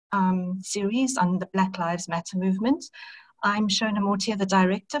series on the Black Lives Matter movement. I'm Shona Mortier, the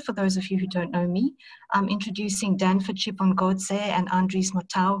director, for those of you who don't know me. I'm introducing Danford Chipongodze and Andries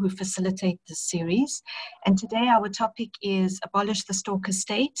Motau, who facilitate this series. And today our topic is Abolish the Stalker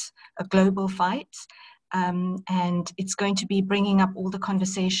State, a global fight. And it's going to be bringing up all the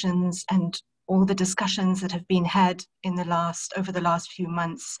conversations and all the discussions that have been had over the last few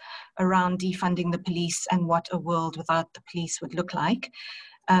months around defunding the police and what a world without the police would look like.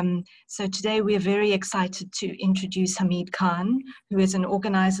 So today we are very excited to introduce Hamid Khan, who is an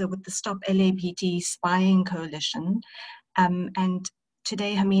organizer with the Stop LAPD Spying Coalition. And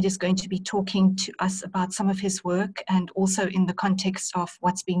today Hamid is going to be talking to us about some of his work and also in the context of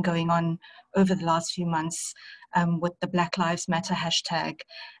what's been going on over the last few months with the Black Lives Matter hashtag.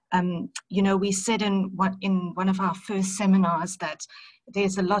 You know, we said in one of our first seminars that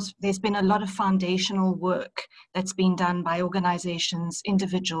there's been a lot of foundational work that's been done by organizations,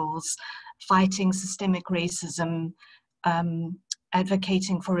 individuals, fighting systemic racism,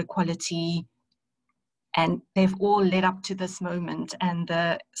 advocating for equality, and they've all led up to this moment. And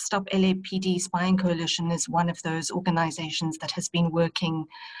the Stop LAPD Spying Coalition is one of those organizations that has been working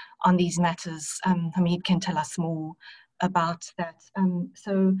on these matters. Hamid can tell us more about that.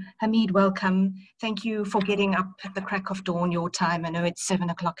 So Hamid, welcome. Thank you for getting up at the crack of dawn, your time. I know it's 7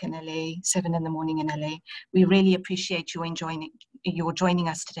 o'clock in LA, 7 in the morning in LA. We really appreciate you joining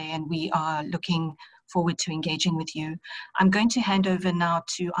us today, and we are looking forward to engaging with you. I'm going to hand over now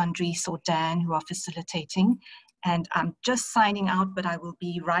to Andries or Dan, who are facilitating, and I'm just signing out, but I will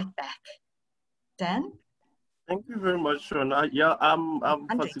be right back. Dan? Thank you very much, Shona. Yeah, I'm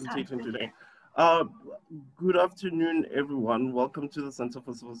facilitating today. Good afternoon, everyone. Welcome to the Center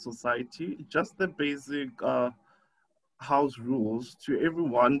for Civil Society. Just the basic house rules to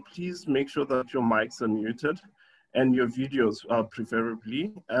everyone. Please make sure that your mics are muted and your videos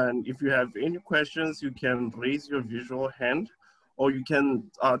preferably. And if you have any questions, you can raise your visual hand, or you can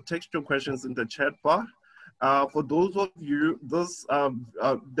text your questions in the chat bar. For those of you, this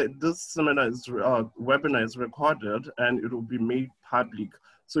webinar is recorded and it will be made public.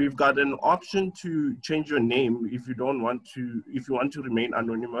 So you've got an option to change your name if you want to remain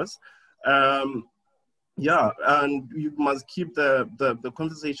anonymous. Yeah, and you must keep the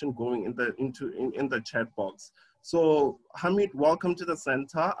conversation going in the chat box. So Hamid, welcome to the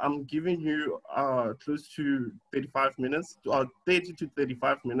center. I'm giving you close to 35 minutes, 30 to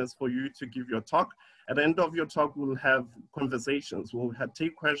 35 minutes for you to give your talk. At the end of your talk, we'll have conversations. We'll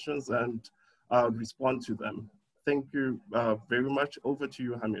take questions and respond to them. Thank you very much. Over to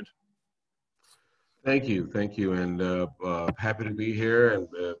you, Hamid. Thank you, and happy to be here, and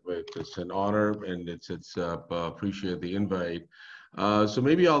it's an honor, and it's appreciate the invite. So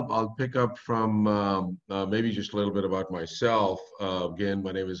maybe I'll pick up from maybe just a little bit about myself. Again,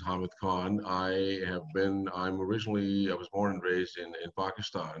 my name is Hamid Khan. I was born and raised in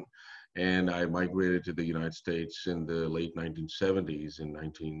Pakistan, and I migrated to the United States in the late 1970s, in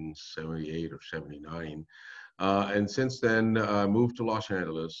 1978 or 79. And since then, I moved to Los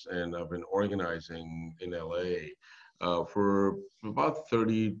Angeles, and I've been organizing in LA for about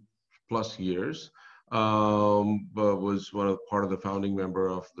 30 plus years. But was part of the founding member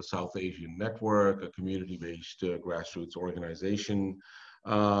of the South Asian Network, a community-based grassroots organization,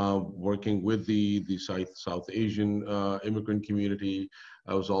 working with the South Asian immigrant community.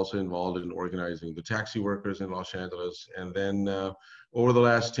 I was also involved in organizing the taxi workers in Los Angeles, and then over the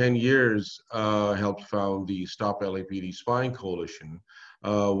last 10 years, helped found the Stop LAPD Spying Coalition,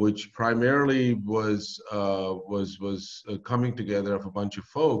 which primarily was coming together of a bunch of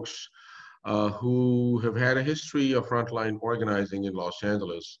folks who have had a history of frontline organizing in Los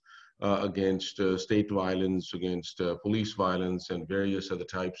Angeles against state violence, against police violence, and various other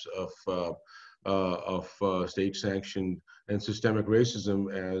types of state-sanctioned and systemic racism,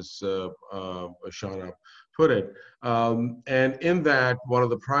 as Shana put it. And in that, one of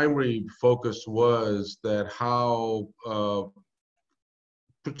the primary focus was that how,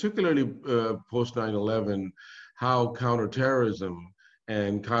 particularly post 9/11, how counterterrorism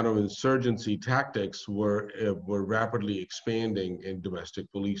and counterinsurgency tactics were rapidly expanding in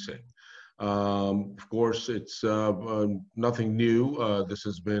domestic policing. Of course, it's nothing new. This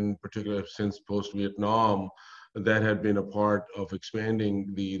has been, particularly since post-Vietnam, that had been a part of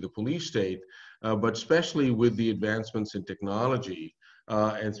expanding the police state, but especially with the advancements in technology,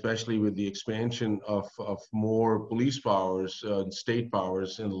 and especially with the expansion of more police powers, state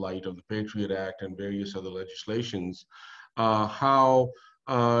powers in light of the Patriot Act and various other legislations, how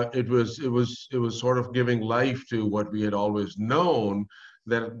it was sort of giving life to what we had always known,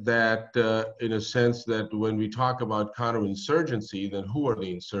 in a sense that when we talk about counterinsurgency, then who are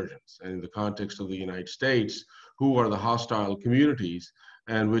the insurgents? And in the context of the United States, who are the hostile communities,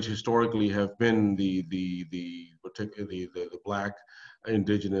 and which historically have been particularly the Black,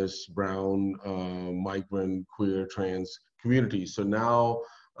 Indigenous, Brown, migrant, queer, trans communities. So now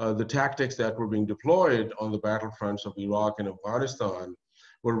the tactics that were being deployed on the battlefronts of Iraq and Afghanistan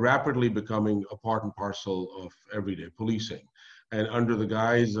were rapidly becoming a part and parcel of everyday policing. And under the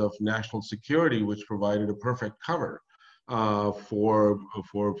guise of national security, which provided a perfect cover for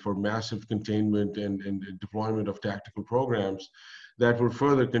massive containment and deployment of tactical programs that would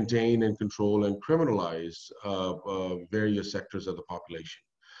further contain and control and criminalize various sectors of the population.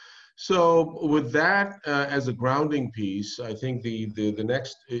 So with that as a grounding piece, I think the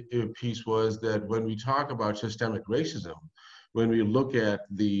next piece was that when we talk about systemic racism, when we look at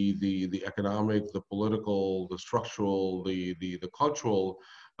the economic, the political, the structural, the cultural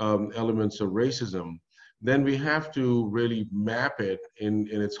elements of racism, then we have to really map it in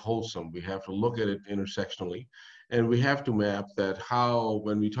its wholesome. We have to look at it intersectionally. And we have to map that how,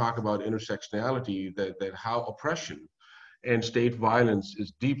 when we talk about intersectionality, that how oppression and state violence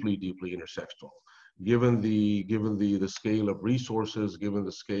is deeply, deeply intersectional. Given the scale of resources, given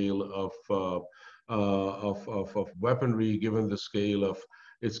the scale of weaponry, given the scale of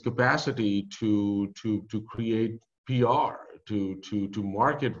its capacity to create PR, to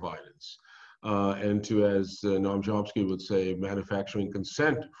market violence, and to, as Noam Chomsky would say, manufacturing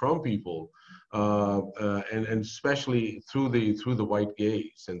consent from people, and especially through the white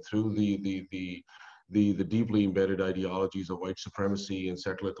gaze and through the deeply embedded ideologies of white supremacy and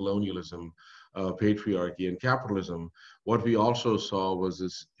settler colonialism, patriarchy and capitalism. What we also saw was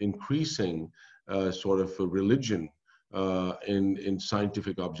this increasing sort of a religion in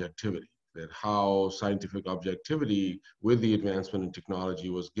scientific objectivity, that how scientific objectivity with the advancement in technology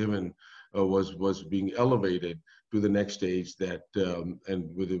was given, was being elevated to the next stage, that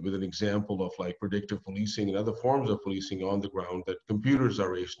and with an example of like predictive policing and other forms of policing on the ground, that computers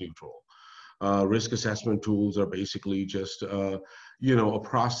are race neutral. Risk assessment tools are basically just, a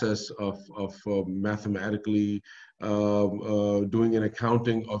process of mathematically doing an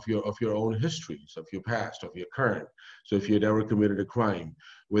accounting of your own histories, of your past, of your current. So if you had ever committed a crime,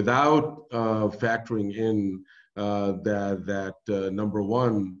 without factoring in that number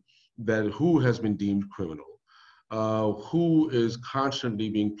one, that who has been deemed criminal, who is constantly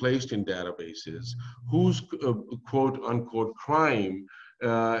being placed in databases, whose quote unquote crime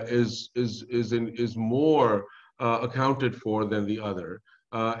is more accounted for than the other,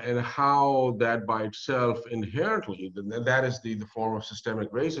 and how that by itself inherently, that is the form of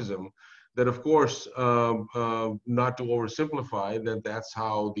systemic racism. That of course, not to oversimplify, that's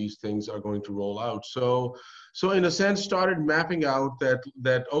how these things are going to roll out. So in a sense, started mapping out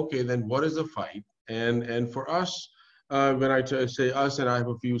that okay, then what is the fight? And for us, when I say us, and I have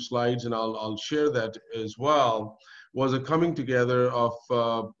a few slides, and I'll share that as well, was a coming together of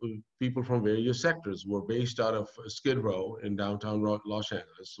people from various sectors who were based out of Skid Row in downtown Los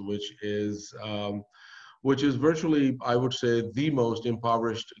Angeles, which is virtually, I would say, the most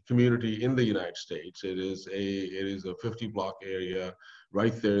impoverished community in the United States. It is a 50-block area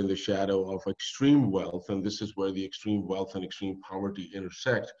right there in the shadow of extreme wealth, and this is where the extreme wealth and extreme poverty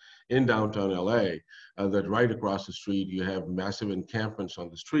intersect in downtown LA. That right across the street, you have massive encampments on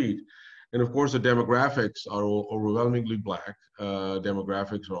the street. And of course, the demographics are overwhelmingly Black.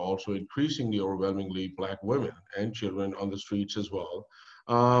 Demographics are also increasingly overwhelmingly Black women and children on the streets as well.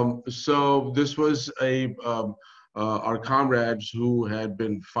 So this was our comrades who had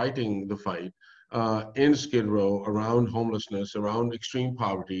been fighting the fight in Skid Row around homelessness, around extreme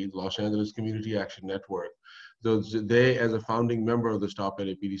poverty, Los Angeles Community Action Network. They, as a founding member of the Stop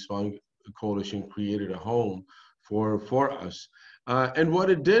LAPD Spying Coalition, created a home for us. And what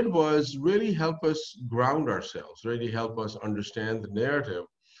it did was really help us ground ourselves, really help us understand the narrative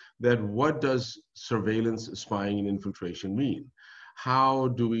that what does surveillance, spying, and infiltration mean? How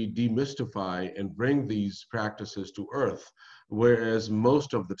do we demystify and bring these practices to earth? Whereas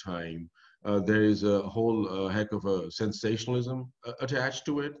most of the time, there is a whole heck of a sensationalism attached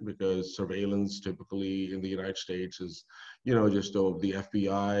to it, because surveillance typically in the United States is, just the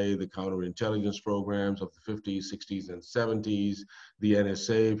FBI, the counterintelligence programs of the 50s, 60s, and 70s, the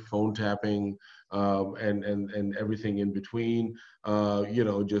NSA, phone tapping, and everything in between,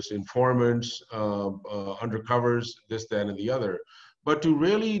 just informants, undercovers, this, that, and the other. But to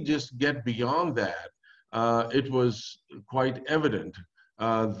really just get beyond that, it was quite evident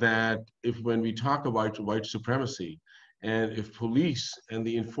that when we talk about white supremacy, and if police and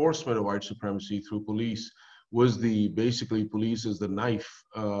the enforcement of white supremacy through police was the basically police is the knife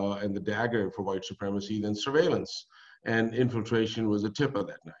and the dagger for white supremacy, then surveillance and infiltration was the tip of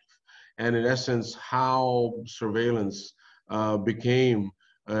that knife. And in essence, how surveillance became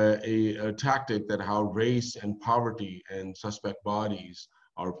a tactic that how race and poverty and suspect bodies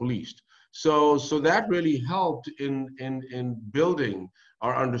are policed. So that really helped in building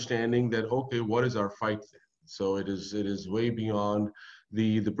our understanding that, okay, what is our fight then? So it is way beyond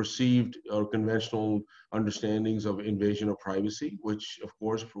the perceived or conventional understandings of invasion of privacy, which of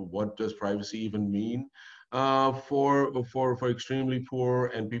course, for what does privacy even mean? For extremely poor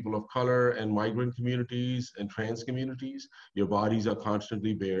and people of color and migrant communities and trans communities, your bodies are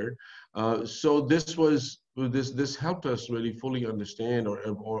constantly bared. So this helped us really fully understand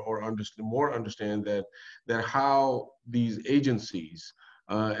or understand that how these agencies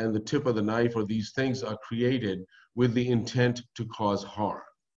and the tip of the knife or these things are created with the intent to cause harm.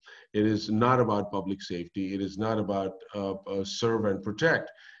 It is not about public safety. It is not about serve and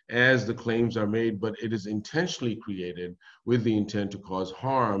protect, as the claims are made, but it is intentionally created with the intent to cause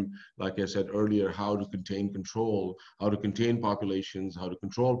harm. Like I said earlier, how to contain control, how to contain populations, how to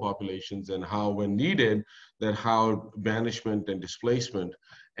control populations, and how, when needed, that how banishment and displacement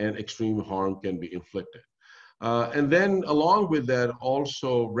and extreme harm can be inflicted. And then along with that,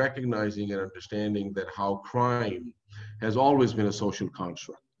 also recognizing and understanding that how crime has always been a social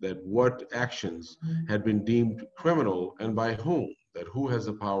construct, that what actions had been deemed criminal and by whom, that who has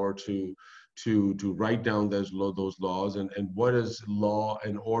the power to write down those laws, and what is law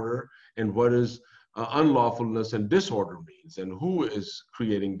and order, and what is unlawfulness and disorder means, and who is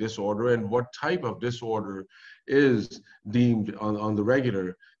creating disorder, and what type of disorder is deemed on the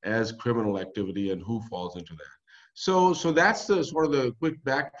regular as criminal activity, and who falls into that. So that's the sort of the quick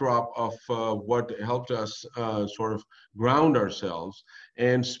backdrop of what helped us sort of ground ourselves,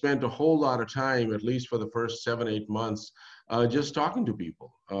 and spent a whole lot of time, at least for the first 7-8 months, just talking to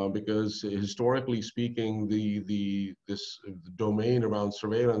people, because historically speaking, this domain around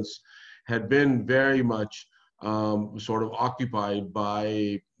surveillance had been very much sort of occupied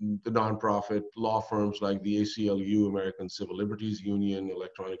by the nonprofit law firms like the ACLU, American Civil Liberties Union,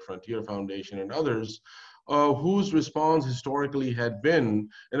 Electronic Frontier Foundation, and others, whose response historically had been,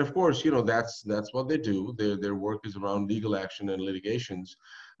 and of course, that's what they do. Their work is around legal action and litigations.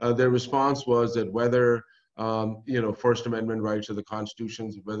 Their response was that whether First Amendment rights of the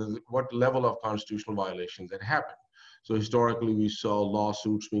Constitutions, what level of constitutional violations had happened. So historically, we saw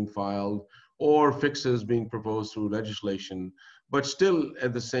lawsuits being filed or fixes being proposed through legislation, but still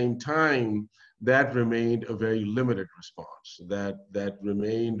at the same time, that remained a very limited response, that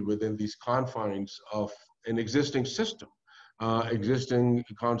remained within these confines of an existing system, existing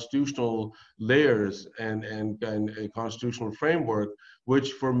constitutional layers and a constitutional framework,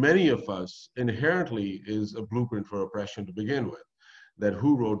 which for many of us inherently is a blueprint for oppression to begin with. That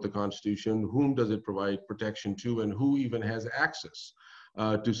who wrote the Constitution, whom does it provide protection to, and who even has access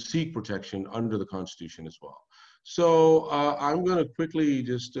to seek protection under the Constitution as well. So I'm going to quickly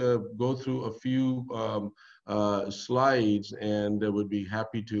just go through a few slides, and would be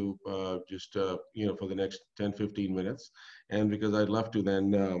happy to just, for the next 10-15 minutes. And because I'd love to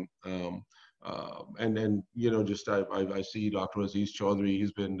then, and then, I see Dr. Aziz Chaudhry.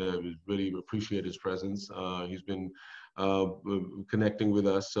 He's been really appreciate his presence. He's been connecting with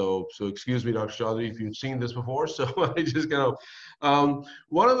us. So excuse me, Dr. Chaudhry, if you've seen this before. So I just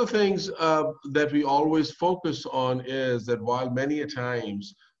one of the things that we always focus on is that while many a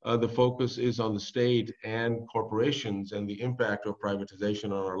times the focus is on the state and corporations and the impact of privatization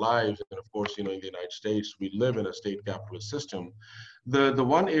on our lives, and of course, in the United States, we live in a state capitalist system. The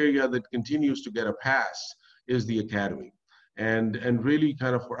one area that continues to get a pass is the academy. And really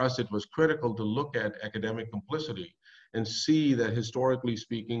kind of for us, it was critical to look at academic complicity and see that historically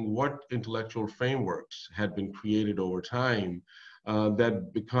speaking, what intellectual frameworks had been created over time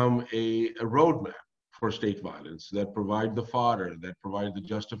that become a roadmap for state violence, that provide the fodder, that provide the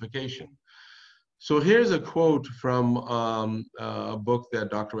justification. So here's a quote from a book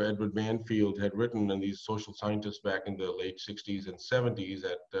that Dr. Edward Banfield had written, and these social scientists back in the late 60s and 70s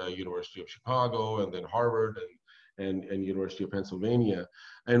at University of Chicago, and then Harvard, and University of Pennsylvania,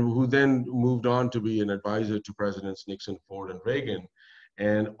 and who then moved on to be an advisor to Presidents Nixon, Ford, and Reagan.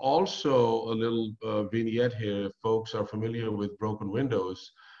 And also a little vignette here, if folks are familiar with broken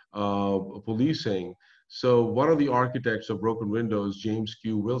windows policing. So one of the architects of broken windows, James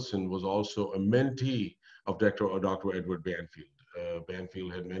Q. Wilson, was also a mentee of Dr. Edward Banfield.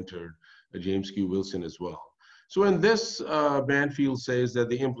 Banfield had mentored James Q. Wilson as well. So in this, Banfield says that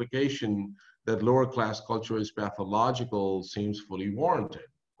the implication that lower class culture is pathological seems fully warranted.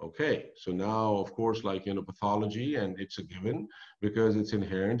 Okay, so now, of course, like in a pathology, and it's a given because it's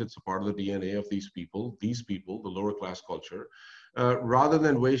inherent, it's a part of the DNA of these people, the lower class culture. Rather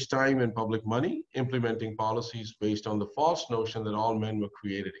than waste time and public money implementing policies based on the false notion that all men were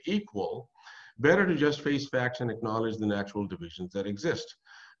created equal, better to just face facts and acknowledge the natural divisions that exist.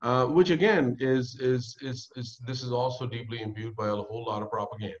 Which again this is also deeply imbued by a whole lot of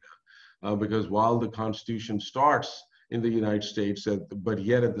propaganda, because while the Constitution starts in the United States, but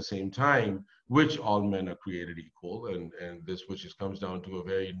yet at the same time, which all men are created equal, and this which is, comes down to a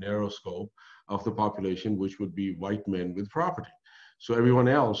very narrow scope of the population, which would be white men with property. So everyone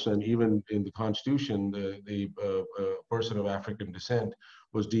else, and even in the Constitution, the person of African descent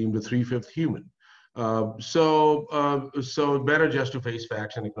was deemed a three-fifth human. So better just to face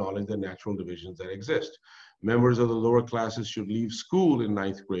facts and acknowledge the natural divisions that exist. Members of the lower classes should leave school in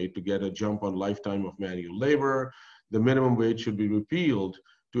 9th grade to get a jump on lifetime of manual labor. The minimum wage should be repealed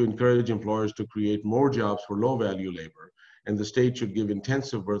to encourage employers to create more jobs for low-value labor. And the state should give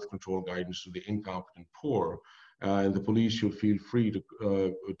intensive birth control guidance to the incompetent poor. And the police should feel free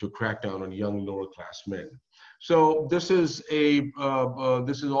to crack down on young lower-class men. So this is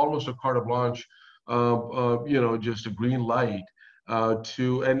this is almost a carte blanche, just a green light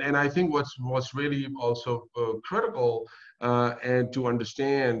and I think what's really also critical and to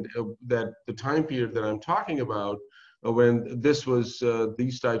understand that the time period that I'm talking about when this was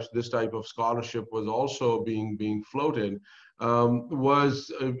this type of scholarship was also being floated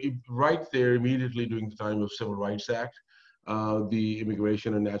was right there immediately during the time of Civil Rights Act, the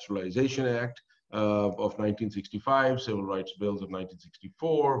Immigration and Naturalization Act of 1965, Civil Rights Bills of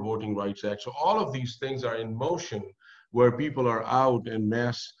 1964, Voting Rights Act. So all of these things are in motion where people are out and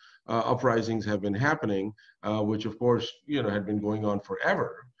mass uprisings have been happening, which of course, had been going on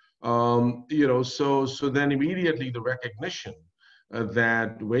forever. So then immediately the recognition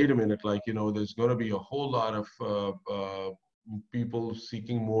that, wait a minute, there's going to be a whole lot of people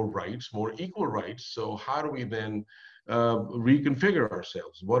seeking more rights, more equal rights. So how do we then reconfigure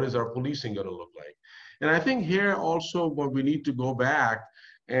ourselves? What is our policing going to look like? And I think here also what we need to go back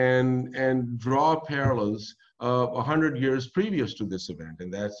and draw parallels 100 years previous to this event,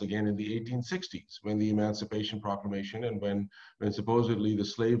 and that's again in the 1860s when the Emancipation Proclamation and when supposedly the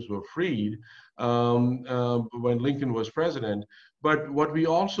slaves were freed, when Lincoln was president. But what we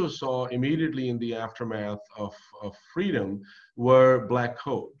also saw immediately in the aftermath of freedom were black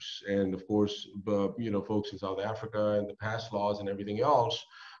codes, and of course, folks in South Africa and the pass laws and everything else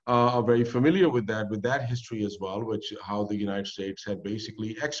are very familiar with that history as well, which how the United States had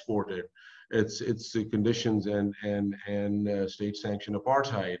basically exported its conditions and state-sanctioned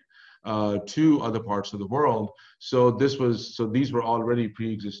apartheid to other parts of the world. So these were already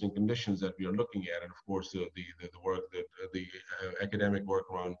pre-existing conditions that we are looking at, and of course the work that the academic work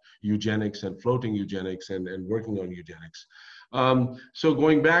around eugenics and floating eugenics and working on eugenics. So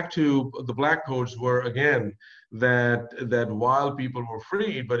going back to the black codes were again that while people were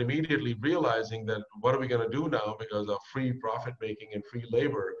freed, but immediately realizing that what are we going to do now because of free profit making and free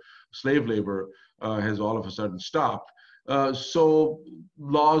labor, slave labor has all of a sudden stopped. So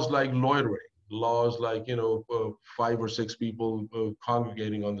laws like loitering, laws like 5 or 6 people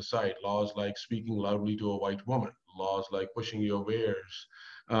congregating on the site, laws like speaking loudly to a white woman, laws like pushing your wares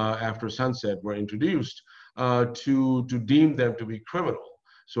after sunset were introduced to deem them to be criminal.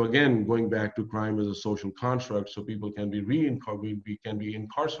 So again, going back to crime as a social construct, so people can be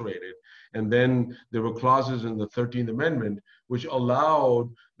incarcerated. And then there were clauses in the 13th Amendment which allowed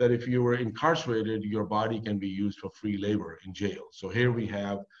that if you were incarcerated, your body can be used for free labor in jail. So here we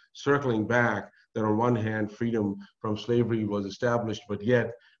have, circling back, that on one hand, freedom from slavery was established, but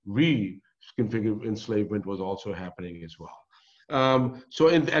yet reconfigured enslavement was also happening as well. So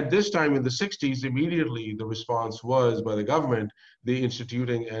at this time in the 60s, immediately the response was by the government, the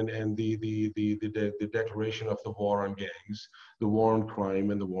instituting and the declaration of the war on gangs, the war on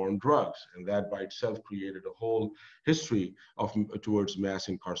crime, and the war on drugs. And that by itself created a whole history towards mass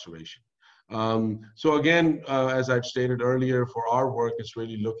incarceration. So again, as I've stated earlier, for our work, it's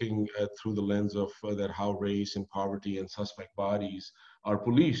really looking at through the lens of that how race and poverty and suspect bodies are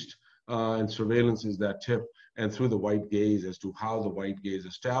policed, and surveillance is that tip, and through the white gaze as to how the white gaze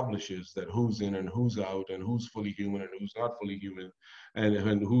establishes that who's in and who's out and who's fully human and who's not fully human, and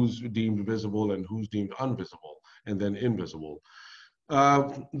who's deemed visible and who's deemed invisible and then invisible.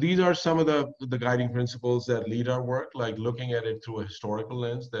 These are some of the guiding principles that lead our work, like looking at it through a historical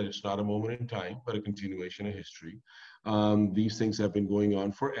lens, that it's not a moment in time, but a continuation of history. These things have been going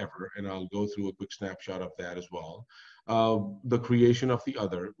on forever, and I'll go through a quick snapshot of that as well. the creation of the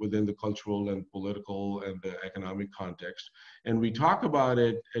other within the cultural and political and the economic context. And we talk about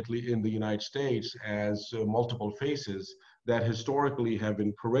it, at least in the United States, as multiple faces that historically have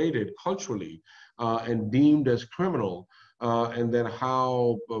been paraded culturally and deemed as criminal, and then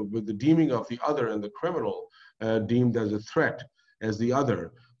how, with the deeming of the other and the criminal deemed as a threat, as the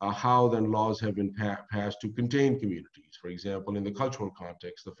other, how then laws have been passed to contain communities. For example, in the cultural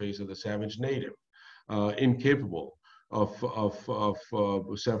context, the face of the savage native, incapable of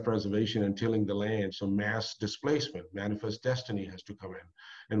self-preservation and tilling the land. So mass displacement, manifest destiny has to come in,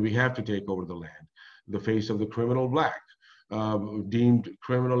 and we have to take over the land. The face of the criminal Black, deemed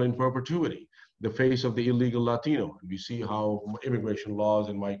criminal in perpetuity. The face of the illegal Latino. We see how immigration laws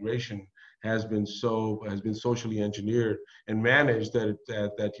and migration has been socially engineered and managed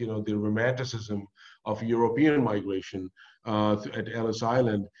that you know, the romanticism of European migration at Ellis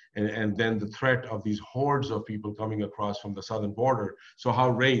Island, and then the threat of these hordes of people coming across from the southern border. So how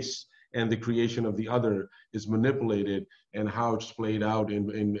race and the creation of the other is manipulated, and how it's played out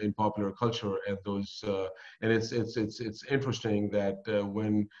in popular culture, and those and it's interesting that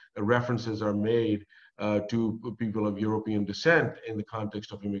when references are made to people of European descent in the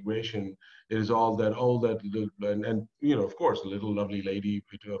context of immigration, it is all that, and you know, of course, a little lovely lady,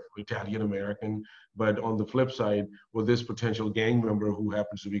 Italian American, but on the flip side, with this potential gang member who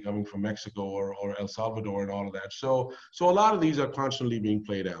happens to be coming from Mexico or El Salvador and all of that. So a lot of these are constantly being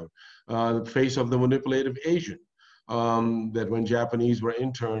played out. The face of the manipulative Asian, that when Japanese were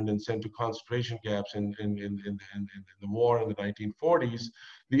interned and sent to concentration camps in the war in the 1940s,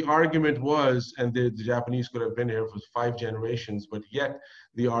 the argument was, and the Japanese could have been here for 5 generations, but yet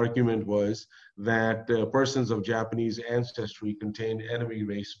the argument was that persons of Japanese ancestry contain enemy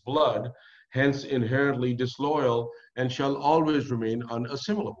race blood, hence inherently disloyal, and shall always remain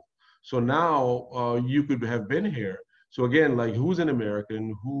unassimilable. So now you could have been here. So again, like, who's an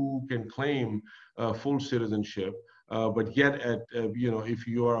American, who can claim full citizenship, but yet you know, if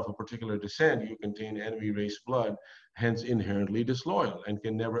you are of a particular descent, you contain enemy race blood, hence inherently disloyal and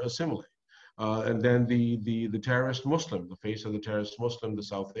can never assimilate. And then the terrorist Muslim, the face of the terrorist Muslim, the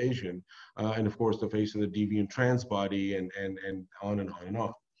South Asian, and of course the face of the deviant trans body, and on and on and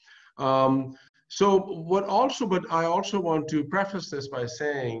on. But I also want to preface this by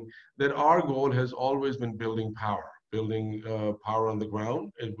saying that our goal has always been building power on the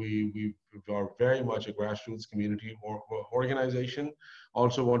ground. And we are very much a grassroots community or organization.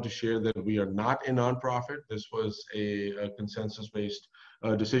 Also want to share that we are not a nonprofit. This was a consensus-based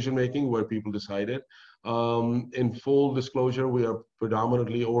decision-making where people decided. In full disclosure, we are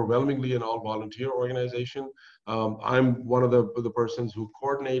predominantly, overwhelmingly, an all-volunteer organization. I'm one of the persons who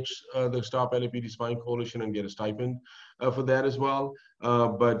coordinates the Stop LAPD Spying Coalition and get a stipend for that as well.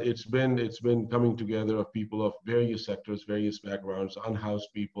 But it's been coming together of people of various sectors, various backgrounds, unhoused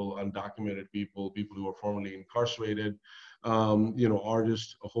people, undocumented people, people who are formerly incarcerated, you know,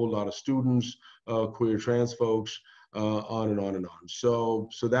 artists, a whole lot of students, queer trans folks, on and on and on. So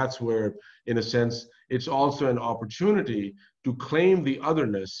that's where, in a sense, it's also an opportunity to claim the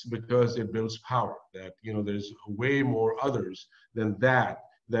otherness, because it builds power. That, you know, there's way more others than that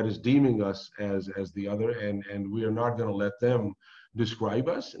is deeming us as the other, and we are not going to let them describe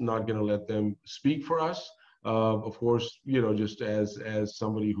us, not going to let them speak for us. Of course, you know, just as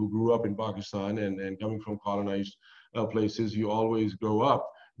somebody who grew up in Pakistan and coming from colonized places, you always grow up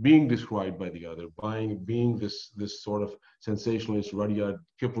being described by the other, being this sort of sensationalist, Rudyard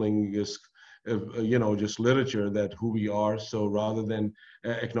Kipling-esque, you know, just literature, that who we are. So rather than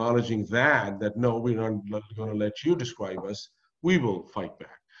acknowledging that no, we're not going to let you describe us, we will fight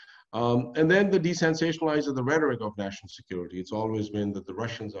back. And then the desensationalize of the rhetoric of national security. It's always been that the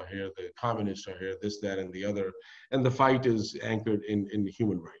Russians are here, the communists are here, this, that, and the other, and the fight is anchored in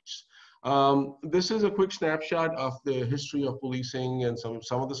human rights. This is a quick snapshot of the history of policing and some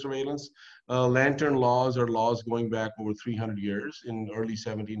of the surveillance. Lantern laws are laws going back over 300 years in early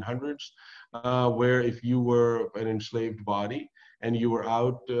 1700s, where if you were an enslaved body and you were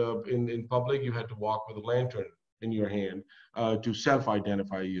out in public, you had to walk with a lantern in your hand to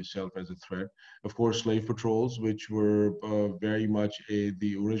self-identify yourself as a threat. Of course, slave patrols, which were very much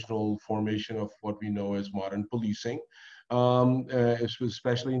the original formation of what we know as modern policing.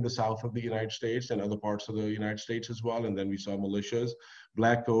 Especially in the south of the United States and other parts of the United States as well. And then we saw militias,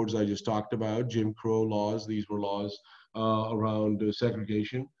 black codes I just talked about, Jim Crow laws. These were laws around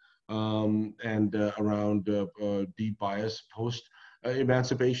segregation and around deep bias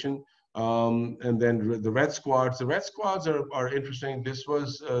post-emancipation. And then the red squads. The red squads are interesting. This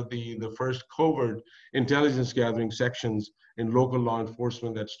was the first covert intelligence gathering sections in local law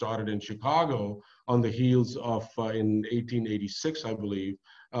enforcement that started in Chicago on the heels of, in 1886, I believe,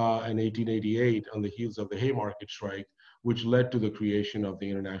 and 1888, on the heels of the Haymarket strike, which led to the creation of the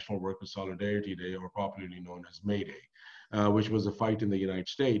International Workers' Solidarity Day, or popularly known as May Day, which was a fight in the United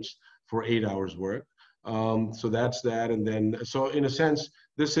States for 8 hours work. So that's that. And then, so in a sense,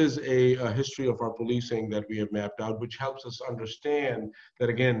 this is a history of our policing that we have mapped out, which helps us understand that,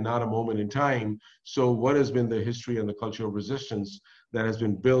 again, not a moment in time. So what has been the history and the culture of resistance that has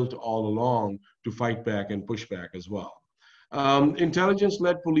been built all along to fight back and push back as well.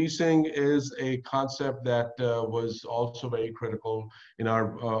 Intelligence-led policing is a concept that was also very critical in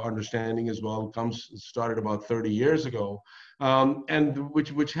our understanding as well. Started about 30 years ago, and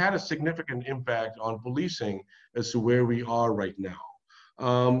which had a significant impact on policing as to where we are right now.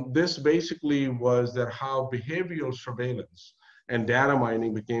 This basically was that how behavioral surveillance and data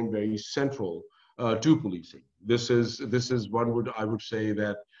mining became very central to policing. This is I would say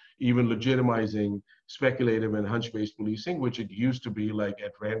that even legitimizing speculative and hunch-based policing, which it used to be like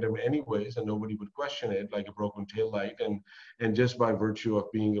at random anyways, and nobody would question it, like a broken tail light, and just by virtue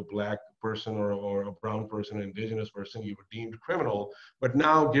of being a black person or a brown person, an indigenous person, you were deemed criminal. But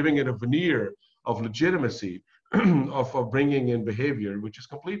now giving it a veneer of legitimacy, of bringing in behavior, which is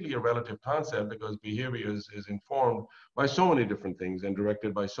completely a relative concept, because behavior is informed by so many different things and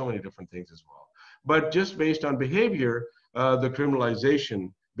directed by so many different things as well. But just based on behavior, the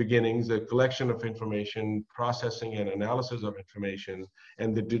criminalization beginnings, the collection of information, processing and analysis of information,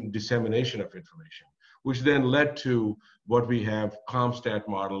 and the dissemination of information, which then led to what we have: CompStat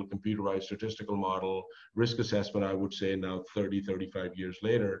model, computerized statistical model, risk assessment. I would say now 30, 35 years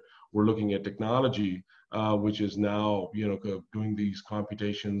later, we're looking at technology, which is now, doing these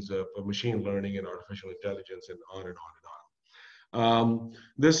computations of machine learning and artificial intelligence, and on and on and on.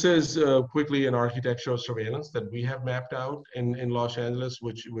 This is quickly an architecture of surveillance that we have mapped out in Los Angeles,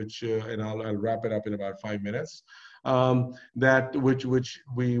 which and I'll wrap it up in about 5 minutes. Which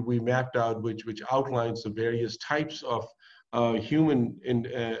we mapped out, which outlines the various types of human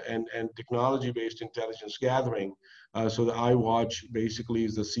and technology-based intelligence gathering. So the iWatch basically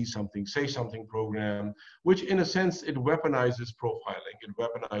is the See Something, Say Something program, which in a sense, it weaponizes profiling. It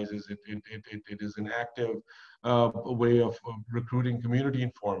weaponizes it. It is an active way of recruiting community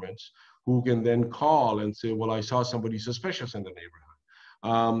informants who can then call and say, well, I saw somebody suspicious in the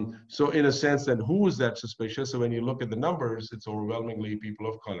neighborhood. So in a sense, then who is that suspicious? So when you look at the numbers, it's overwhelmingly people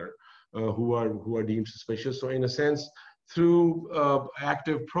of color who are deemed suspicious. So in a sense, through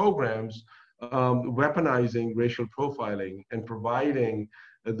active programs, weaponizing racial profiling and providing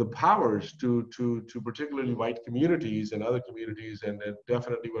the powers to particularly white communities and other communities, and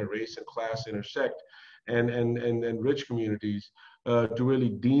definitely where race and class intersect, and rich communities, to really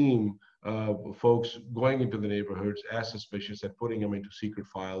deem folks going into the neighborhoods as suspicious, and putting them into secret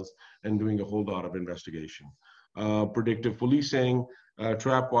files and doing a whole lot of investigation. Predictive policing,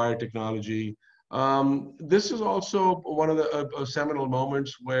 trapwire technology. This is also one of the seminal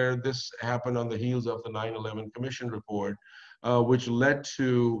moments where this happened on the heels of the 9/11 Commission report, which led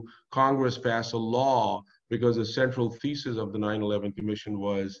to Congress pass a law, because the central thesis of the 9/11 Commission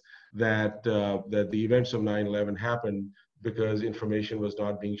was that the events of 9/11 happened because information was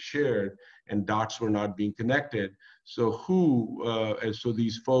not being shared and dots were not being connected. So and so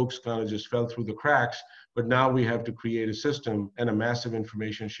these folks kind of just fell through the cracks. But now we have to create a system and a massive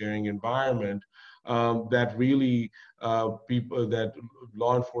information sharing environment that really that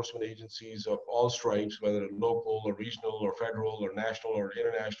law enforcement agencies of all stripes, whether local or regional or federal or national or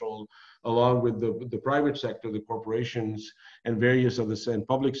international, along with the private sector, the corporations, and various other and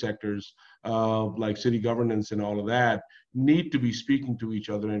public sectors like city governance and all of that, need to be speaking to each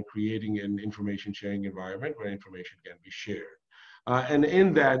other and creating an information sharing environment where information can be shared. And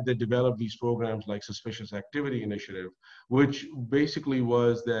in that, they developed these programs like Suspicious Activity Initiative, which basically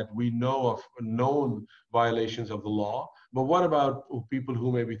was that we know of known violations of the law, but what about people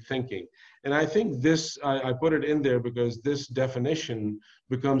who may be thinking? And I think this, I put it in there because this definition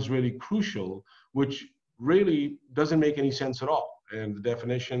becomes really crucial, which really doesn't make any sense at all. And the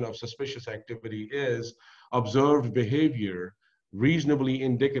definition of suspicious activity is observed behavior reasonably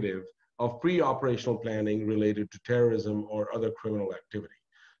indicative of pre-operational planning related to terrorism or other criminal activity.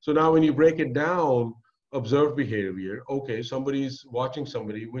 So now when you break it down, observed behavior, okay, somebody's watching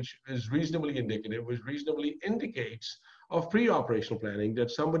somebody, which is reasonably indicative, which reasonably indicates of pre-operational planning, that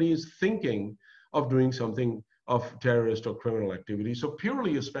somebody is thinking of doing something of terrorist or criminal activity. So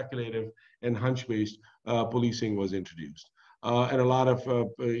purely a speculative and hunch-based policing was introduced. and a lot of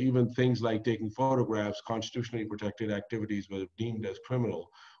even things like taking photographs, constitutionally protected activities were deemed as criminal,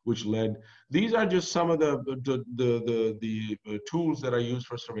 which led. These are just some of the tools that are used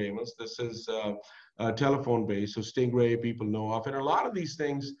for surveillance. This is telephone-based, so Stingray people know of, and a lot of these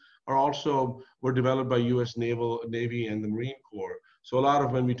things are also were developed by U.S. Navy and the Marine Corps. So a lot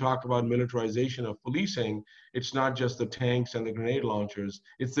of when we talk about militarization of policing, it's not just the tanks and the grenade launchers,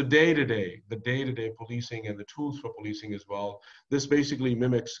 it's the day-to-day policing and the tools for policing as well. This basically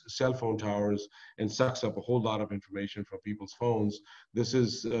mimics cell phone towers and sucks up a whole lot of information from people's phones. This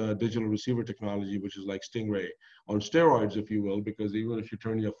is digital receiver technology, which is like Stingray on steroids, if you will, because even if you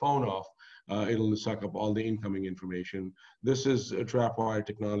turn your phone off, it'll suck up all the incoming information. This is a trapwire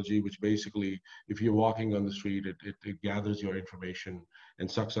technology, which basically, if you're walking on the street, it gathers your information and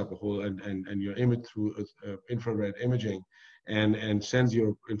sucks up a whole, and your image through infrared imaging, and sends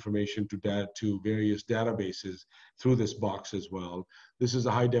your information to various databases through this box as well. This is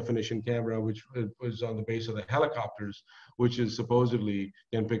a high definition camera, which is on the base of the helicopters, which is supposedly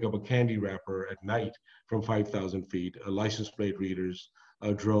can pick up a candy wrapper at night from 5,000 feet, license plate readers,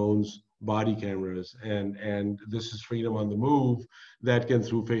 drones, body cameras, and this is freedom on the move that can,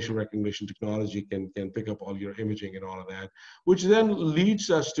 through facial recognition technology, can pick up all your imaging and all of that, which then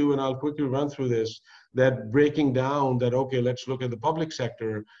leads us to, and I'll quickly run through this, that breaking down that, okay, let's look at the public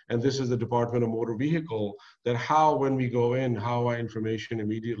sector, and this is the Department of Motor Vehicle, that how when we go in, how our information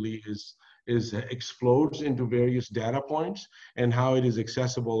immediately explodes into various data points, and how it is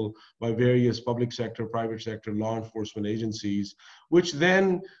accessible by various public sector, private sector, law enforcement agencies, which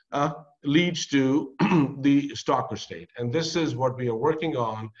then leads to the stalker state. And this is what we are working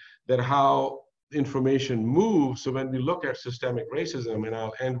on, that how information moves. So when we look at systemic racism, and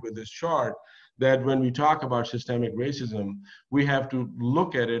I'll end with this chart, that when we talk about systemic racism, we have to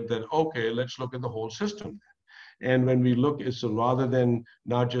look at it that, okay, let's look at the whole system. And when we look, so rather than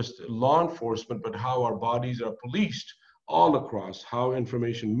not just law enforcement, but how our bodies are policed all across, how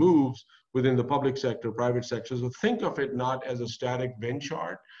information moves within the public sector, private sector. So think of it not as a static Venn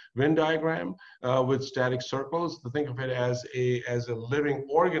chart, Venn diagram with static circles. Think of it as a living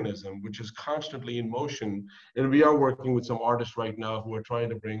organism, which is constantly in motion. And we are working with some artists right now who are trying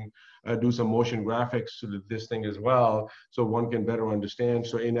to do some motion graphics to this thing as well, so one can better understand.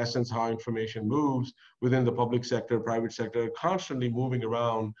 So in essence, how information moves within the public sector, private sector, constantly moving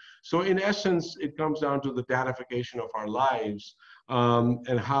around. So in essence, it comes down to the datification of our lives,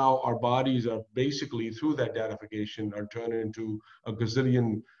 and how our bodies are basically, through that datification, are turned into a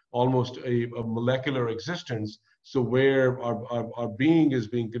gazillion, almost a molecular existence. So where our being is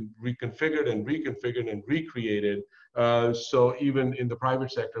being reconfigured and recreated. So even in the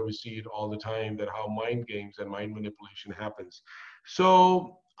private sector, we see it all the time, that how mind games and mind manipulation happens.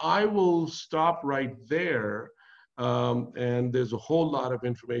 So I will stop right there. And there's a whole lot of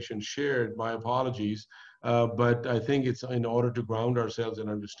information shared. My apologies. But I think it's in order to ground ourselves and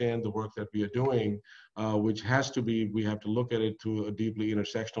understand the work that we are doing, which has to be, we have to look at it through a deeply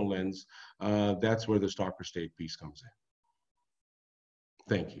intersectional lens. That's where the stalker state piece comes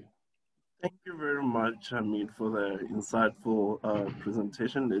in. Thank you. Thank you very much, Hamid, for the insightful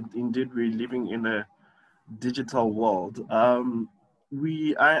presentation. Indeed, we're living in a digital world.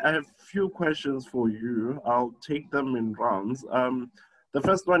 I have a few questions for you. I'll take them in rounds. The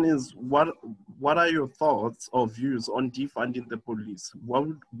first one is, what are your thoughts or views on defunding the police?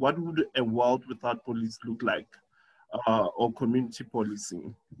 What would a world without police look like, or community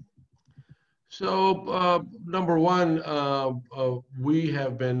policing? So number one, we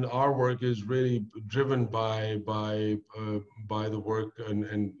have been, our work is really driven by the work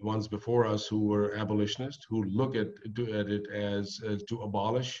and ones before us who were abolitionists, who look at it as to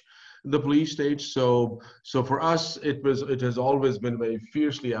abolish the police state. So for us, it has always been very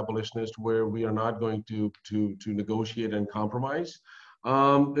fiercely abolitionist, where we are not going to negotiate and compromise.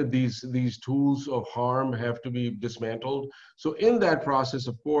 These tools of harm have to be dismantled. So in that process,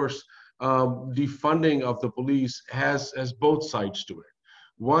 of course, defunding of the police has both sides to it.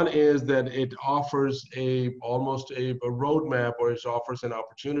 One is that it offers almost a roadmap, or it offers an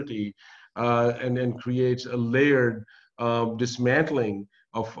opportunity, and then creates a layered dismantling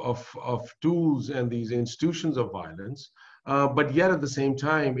of tools and these institutions of violence. But yet at the same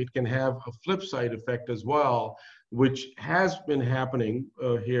time, it can have a flip side effect as well, which has been happening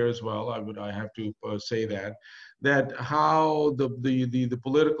here as well. I have to say that how the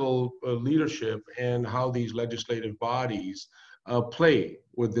political leadership and how these legislative bodies play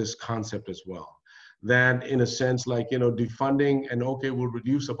with this concept as well. That in a sense, like, defunding, and okay, we'll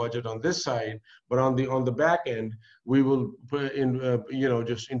reduce the budget on this side, but on the back end, we will put in,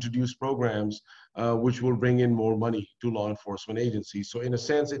 just introduce programs which will bring in more money to law enforcement agencies. So in a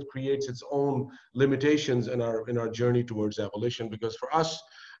sense, it creates its own limitations in our journey towards abolition, because for us,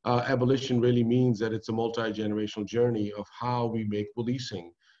 abolition really means that it's a multi-generational journey of how we make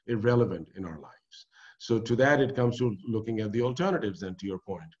policing irrelevant in our lives. So to that, it comes to looking at the alternatives then, to your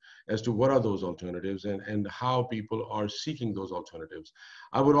point, as to what are those alternatives and how people are seeking those alternatives.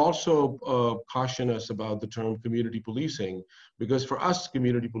 I would also caution us about the term community policing, because for us,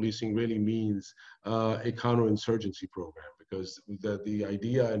 community policing really means a counterinsurgency program, because the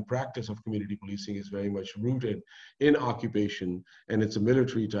idea and practice of community policing is very much rooted in occupation, and it's a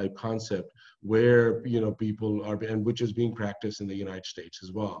military type concept where people are, and which is being practiced in the United States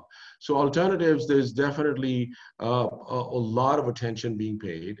as well. So alternatives, there's definitely a lot of attention being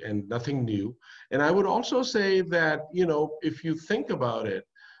paid and nothing new. And I would also say that, if you think about it,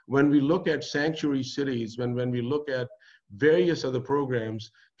 when we look at sanctuary cities, when we look at various other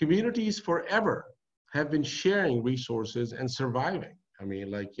programs, communities forever have been sharing resources and surviving.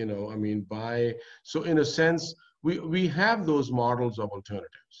 So in a sense, we have those models of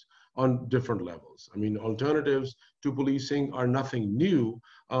alternatives on different levels. Alternatives to policing are nothing new.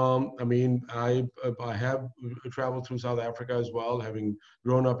 I have traveled through South Africa as well, having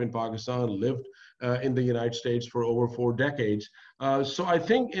grown up in Pakistan, lived in the United States for over 4 decades. So I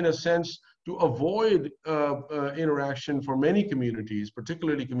think, in a sense, to avoid interaction for many communities,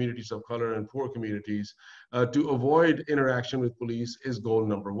 particularly communities of color and poor communities, to avoid interaction with police is goal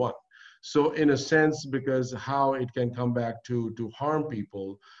number 1. So in a sense, because how it can come back to harm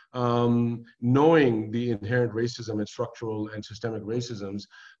people, knowing the inherent racism and structural and systemic racisms.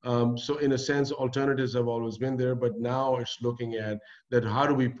 So in a sense, alternatives have always been there, but now it's looking at that, how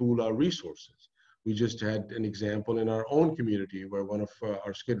do we pool our resources? We just had an example in our own community where one of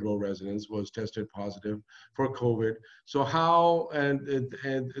our Skid Row residents was tested positive for COVID. So how and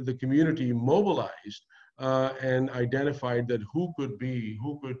the community mobilized and identified that who could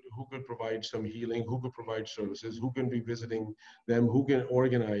provide some healing, who could provide services, who can be visiting them, who can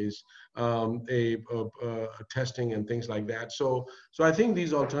organize a testing and things like that. So I think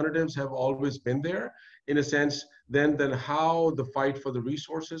these alternatives have always been there, in a sense. Then how the fight for the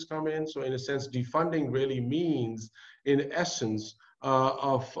resources come in. So in a sense, defunding really means, in essence,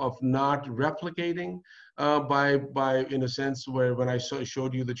 of not replicating by in a sense, where when I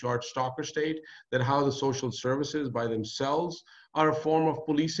showed you the chart Stalker state, that how the social services by themselves are a form of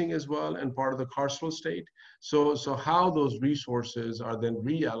policing as well and part of the carceral state. So how those resources are then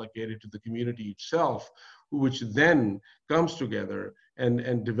reallocated to the community itself, which then comes together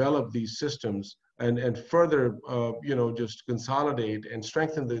and develop these systems and further, just consolidate and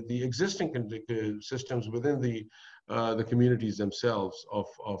strengthen the existing systems within the communities themselves of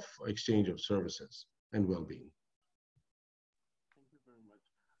exchange of services and well-being. Thank you very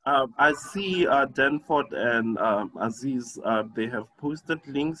much. I see Danford and Aziz, they have posted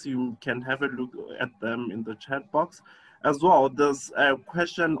links. You can have a look at them in the chat box. As well, there's a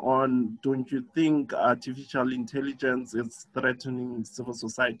question on, don't you think artificial intelligence is threatening civil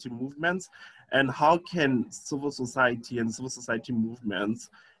society movements? And how can civil society and civil society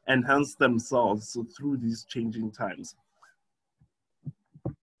movements enhance themselves through these changing times?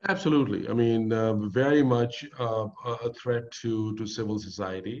 Absolutely. Very much a threat to civil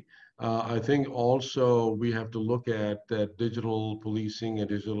society. I think also we have to look at that digital policing and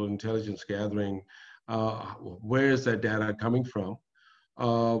digital intelligence gathering. Where is that data coming from?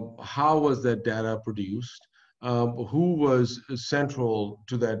 How was that data produced? Who was central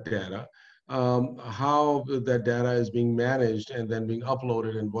to that data? How that data is being managed and then being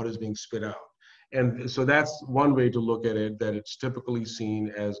uploaded, and what is being spit out. And so that's one way to look at it, that it's typically seen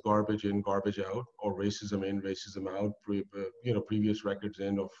as garbage in, garbage out, or racism in, racism out, previous records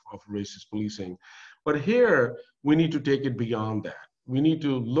in of racist policing. But here, we need to take it beyond that. We need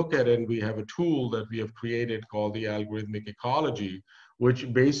to look at it, and we have a tool that we have created called the algorithmic ecology,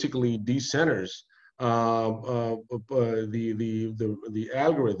 which basically decenters the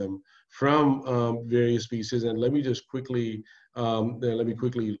algorithm from various pieces. And let me just quickly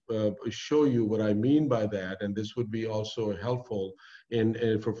show you what I mean by that, and this would be also helpful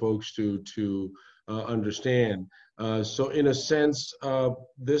for folks to understand. So in a sense,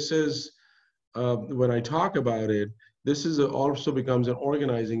 this is when I talk about it, this is also becomes an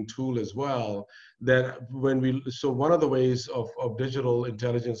organizing tool as well. That so one of the ways of digital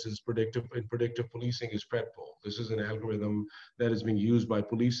intelligence is predictive policing is predpol. This is an algorithm that is being used by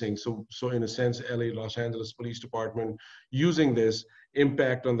policing. So in a sense, LA, Los Angeles Police Department using this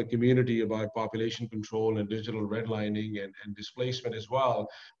impact on the community about population control and digital redlining and displacement as well.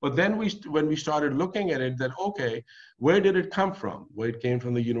 But then when we started looking at it, that, okay, where did it come from? Well, it came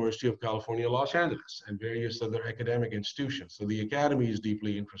from the University of California, Los Angeles, and various other academic institutions. So the academy is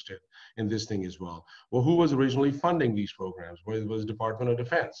deeply interested in this thing as well. Well, who was originally funding these programs? Well, it was Department of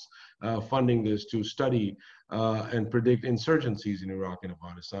Defense funding this to study and predict insurgencies in Iraq and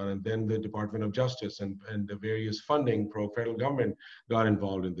Afghanistan. And then the Department of Justice and the various funding federal government got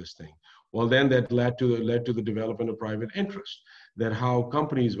involved in this thing. Well, then that led to the development of private interest, that how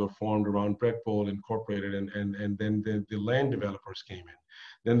companies were formed around Predpol Incorporated, and then the land developers came in.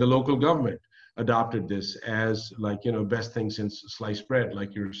 Then the local government adopted this as, like, you know, best thing since sliced bread,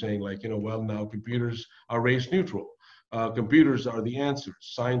 like you're saying, like, you know, well, now computers are race neutral. Computers are the answers.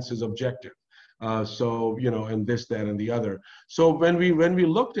 Science is objective. So, you know, and this, that, and the other. So when we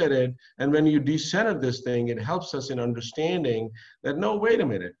looked at it, and when you decentered this thing, it helps us in understanding that, no, wait a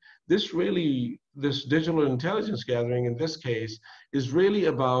minute, this digital intelligence gathering in this case is really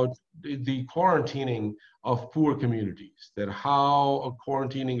about the quarantining of poor communities, that how a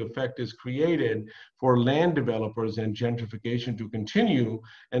quarantining effect is created for land developers and gentrification to continue,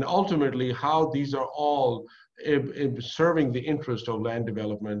 and ultimately how these are all serving the interest of land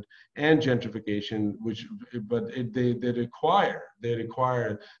development and gentrification, they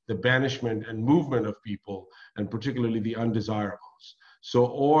require the banishment and movement of people, and particularly the undesirables. So,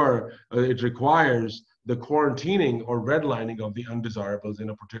 or it requires the quarantining or redlining of the undesirables in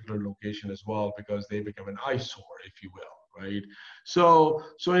a particular location as well, because they become an eyesore, if you will, right? So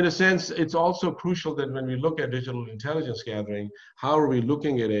in a sense, it's also crucial that when we look at digital intelligence gathering, how are we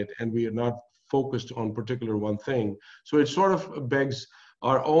looking at it, and we are not focused on particular one thing. So it sort of begs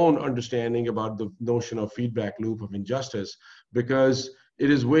our own understanding about the notion of feedback loop of injustice, because it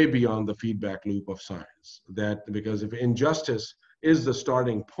is way beyond the feedback loop of science. Because if injustice is the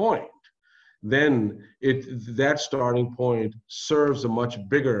starting point, then that starting point serves a much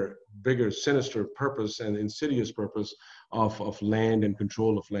bigger, sinister purpose and insidious purpose of land and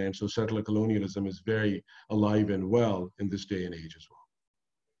control of land. So settler colonialism is very alive and well in this day and age as well.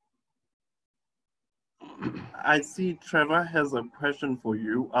 I see Trevor has a question for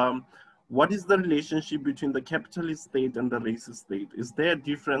you. What is the relationship between the capitalist state and the racist state? Is there a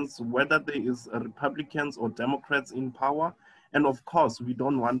difference whether there is Republicans or Democrats in power? And of course, we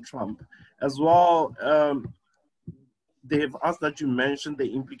don't want Trump. As well, they have asked that you mention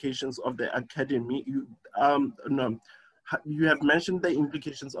the implications of the academy. You have mentioned the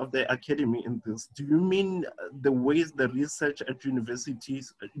implications of the academy in this. Do you mean the ways the research at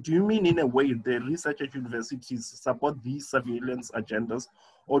universities, do you mean in a way the research at universities support these surveillance agendas,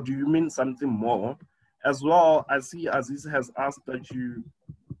 or do you mean something more? As well, I see Aziz has asked that you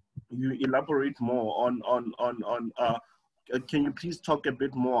elaborate more on can you please talk a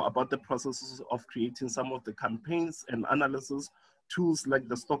bit more about the processes of creating some of the campaigns and analysis tools like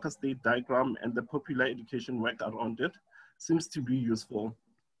the Stalker state diagram and the popular education work around it? Seems to be useful.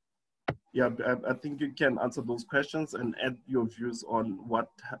 Yeah, I think you can answer those questions and add your views on what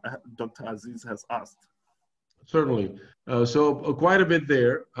Dr. Aziz has asked. Certainly. So quite a bit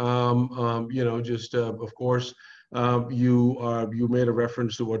there. You know, just of course, you made a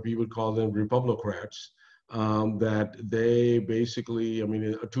reference to what we would call them Republicrats. That they basically, I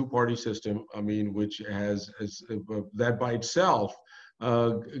mean, a two-party system, I mean, which has that by itself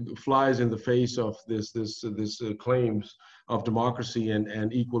flies in the face of this claims of democracy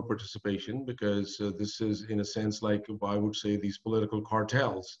and equal participation, because this is, in a sense, like I would say, these political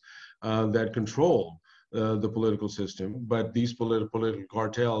cartels that control the political system, but these political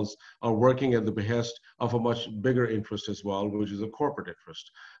cartels are working at the behest of a much bigger interest as well, which is a corporate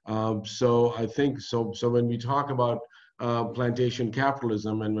interest. So I think, so when we talk about plantation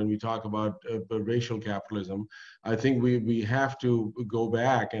capitalism, and when we talk about racial capitalism, I think we have to go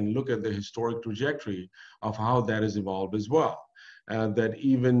back and look at the historic trajectory of how that has evolved as well. That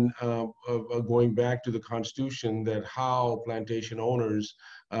even going back to the Constitution, that how plantation owners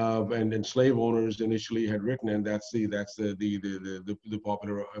and slave owners initially had written, and that's the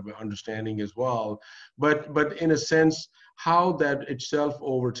popular understanding as well. But in a sense, how that itself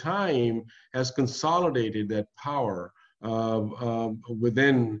over time has consolidated that power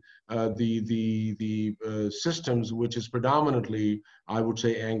within the systems, which is predominantly, I would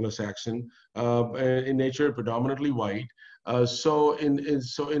say, Anglo-Saxon in nature, predominantly white. So in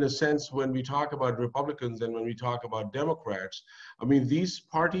a sense, when we talk about Republicans and when we talk about Democrats, I mean, these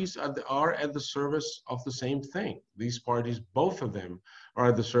parties are at the service of the same thing. These parties, both of them, are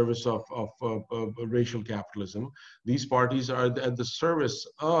at the service of racial capitalism. These parties are at the service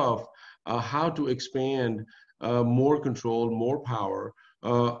of how to expand more control, more power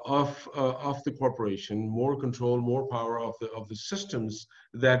of the corporation, more control, more power of the systems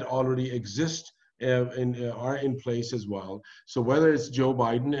that already exist are in place as well. So whether it's Joe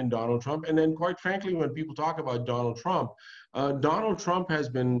Biden and Donald Trump, and then quite frankly, when people talk about Donald Trump has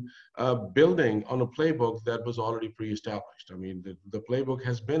been building on a playbook that was already pre-established. I mean, the playbook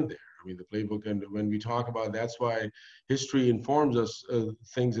has been there. I mean, the playbook, and when we talk about, that's why history informs us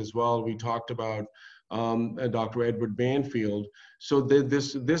things as well. We talked about Dr. Edward Banfield. So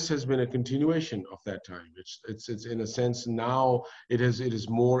this has been a continuation of that time. It's in a sense now it is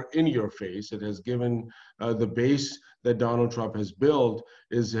more in your face. It has given the base that Donald Trump has built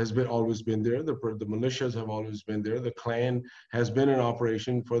has been always been there. The militias have always been there. The Klan has been in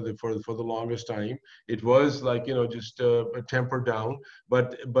operation for the longest time. It was like, you know, just tempered down,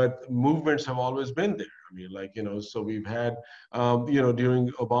 but movements have always been there. I mean, like, you know, so we've had, you know, during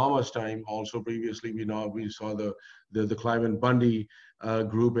Obama's time, also previously, we saw the Clive Bundy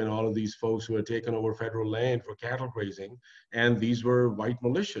group and all of these folks who had taken over federal land for cattle grazing, and these were white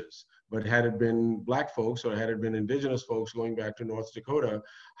militias. But had it been black folks or had it been indigenous folks going back to North Dakota,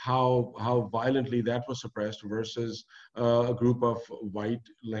 how violently that was suppressed versus a group of white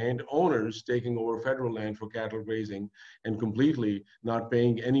landowners taking over federal land for cattle grazing and completely not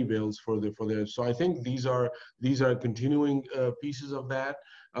paying any bills for their. So I think these are continuing pieces of that.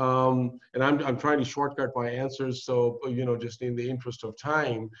 And I'm trying to shortcut my answers, so, you know, just in the interest of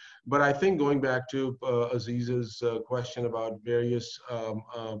time. But I think going back to Aziz's question about various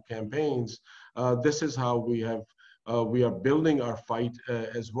campaigns, this is how we are building our fight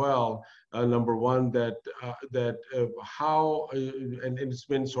as well. Number one, and it's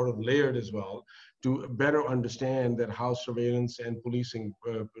been sort of layered as well, to better understand that how surveillance and policing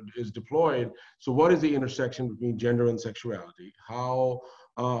is deployed. So what is the intersection between gender and sexuality? How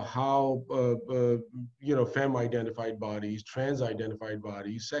you know, femme-identified bodies, trans-identified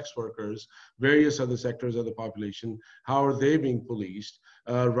bodies, sex workers, various other sectors of the population, how are they being policed,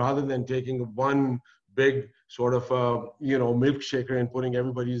 rather than taking one big sort of you know, milkshaker and putting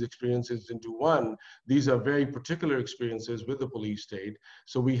everybody's experiences into one. These are very particular experiences with the police state,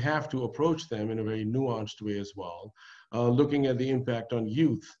 so we have to approach them in a very nuanced way as well. Looking at the impact on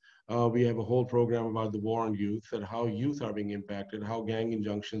youth, we have a whole program about the war on youth and how youth are being impacted, how gang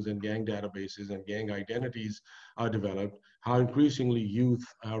injunctions and gang databases and gang identities are developed, how increasingly youth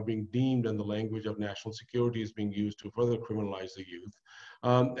are being deemed and the language of national security is being used to further criminalize the youth.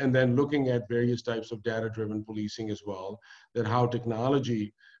 And then looking at various types of data-driven policing as well, that how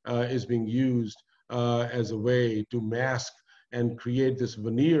technology is being used as a way to mask and create this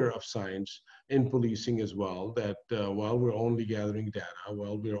veneer of science in policing as well, that while we're only gathering data,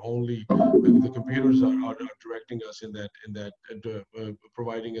 while we're only, the computers are directing us in that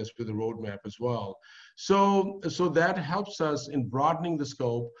providing us with a roadmap as well. So that helps us in broadening the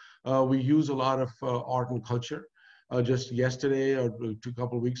scope. We use a lot of art and culture. Just yesterday or a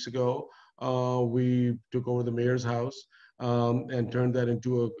couple of weeks ago, we took over the mayor's house and turned that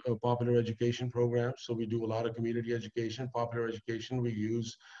into a popular education program. So we do a lot of community education, popular education. We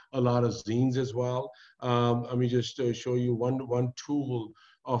use a lot of zines as well. Let me just show you one tool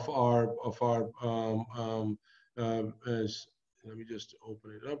of our let me just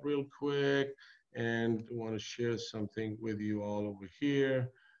open it up real quick, and I want to share something with you all over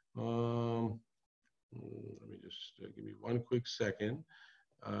here. Let me just give me one quick second.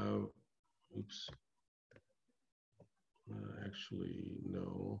 Oops. Actually,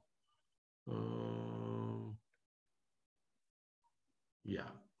 no. Yeah,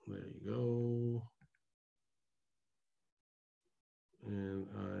 there you go. And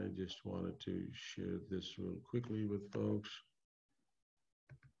I just wanted to share this real quickly with folks.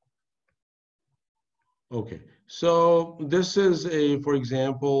 Okay, so this is for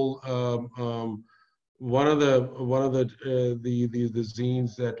example, one of the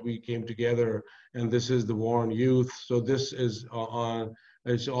zines that we came together, and this is the War on Youth. So this is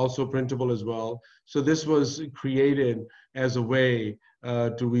it's also printable as well. So this was created as a way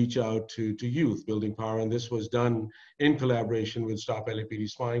to reach out to youth, building power, and this was done in collaboration with Stop LAPD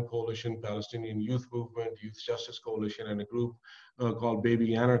Spying Coalition, Palestinian Youth Movement, Youth Justice Coalition, and a group called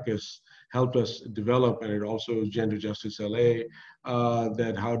Baby Anarchists helped us develop, and it also Gender Justice LA,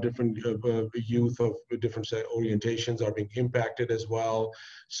 that how different youth of different orientations are being impacted as well.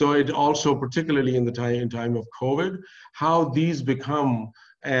 So it also, particularly in time of COVID, how these become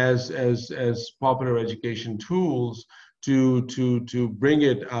as popular education tools to bring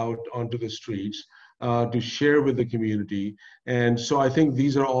it out onto the streets, to share with the community. And so I think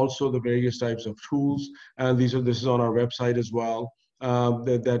these are also the various types of tools, and this is on our website as well.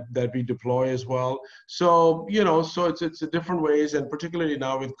 that we deploy as well. So, you know, so it's a different ways, and particularly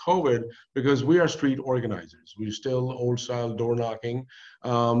now with COVID, because we are street organizers. We still old style door knocking.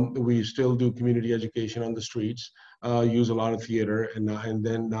 We still do community education on the streets, use a lot of theater, and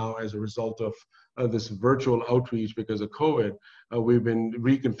then now as a result of this virtual outreach because of COVID, we've been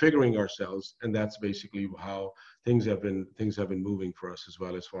reconfiguring ourselves, and that's basically how things have been moving for us as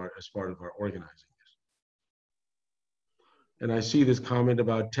well as part of our organizing. And I see this comment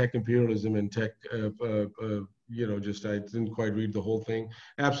about tech imperialism and tech, you know, just I didn't quite read the whole thing.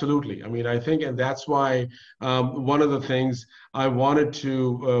 Absolutely. I mean, I think, and that's why one of the things I wanted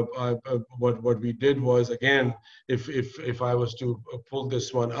to, what we did was, again, if I was to pull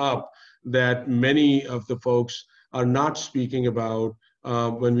this one up, that many of the folks are not speaking about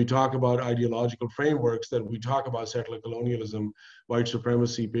when we talk about ideological frameworks, that we talk about settler colonialism, white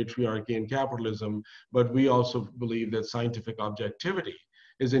supremacy, patriarchy, and capitalism, but we also believe that scientific objectivity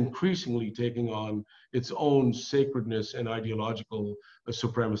is increasingly taking on its own sacredness and ideological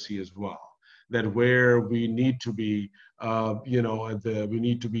supremacy as well. That where we need to be, you know, we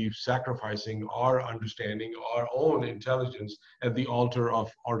need to be sacrificing our understanding, our own intelligence at the altar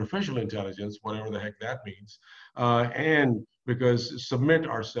of artificial intelligence, whatever the heck that means, and because submit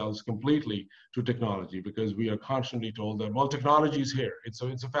ourselves completely to technology, because we are constantly told that, well, technology is here. It's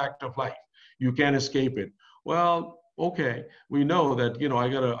a fact of life. You can't escape it. Well, okay, we know that, you know, I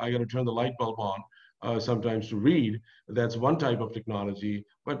gotta turn the light bulb on sometimes to read. That's one type of technology,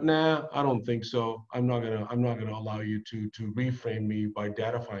 but nah, I don't think so. I'm not gonna allow you to reframe me by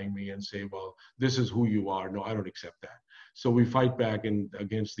datafying me and say, well, this is who you are. No, I don't accept that. So we fight back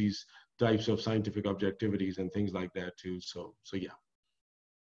against these types of scientific objectivities and things like that too. So yeah.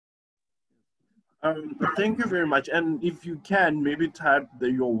 Thank you very much. And if you can, maybe type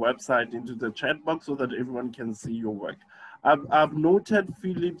your website into the chat box so that everyone can see your work. I've noted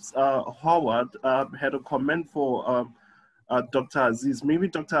Phillips Howard had a comment for Dr. Aziz. Maybe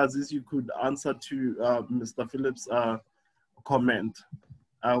Dr. Aziz, you could answer to Mr. Phillips' comment.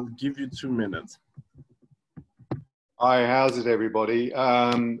 I'll give you 2 minutes. Hi, how's it, everybody?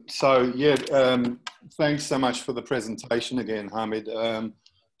 So yeah, thanks so much for the presentation again, Hamid.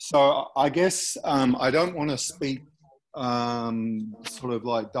 So I guess I don't want to speak sort of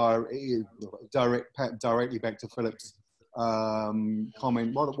like directly back to Philip's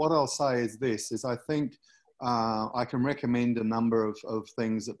comment. What I'll say is this: is I think I can recommend a number of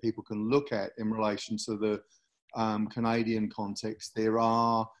things that people can look at in relation to the Canadian context. There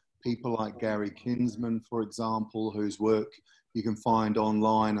are people like Gary Kinsman, for example, whose work you can find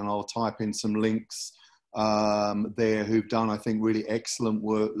online, and I'll type in some links there, who've done, I think, really excellent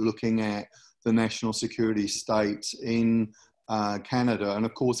work looking at the national security state in Canada. And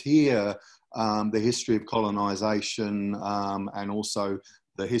of course here, the history of colonisation and also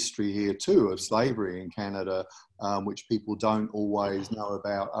the history here too of slavery in Canada, which people don't always know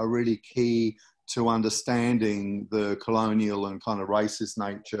about, are really key to understanding the colonial and kind of racist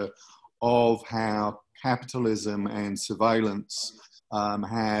nature of how capitalism and surveillance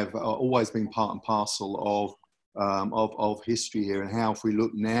have always been part and parcel of history here, and how, if we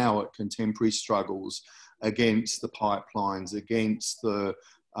look now at contemporary struggles against the pipelines, against the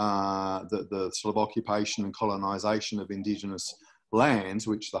sort of occupation and colonisation of Indigenous lands,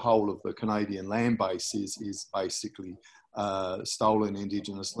 which the whole of the Canadian land base is basically stolen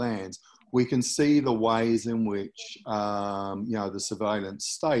Indigenous lands, we can see the ways in which, you know, the surveillance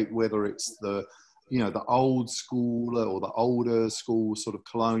state, whether it's the old school or the older school sort of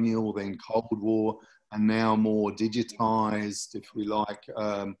colonial, then Cold War, and now more digitized, if we like,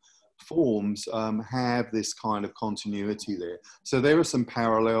 forms, have this kind of continuity there. So there are some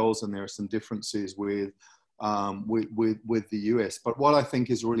parallels and there are some differences with the US. But what I think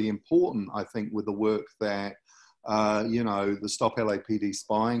is really important, I think, with the work that you know, the Stop LAPD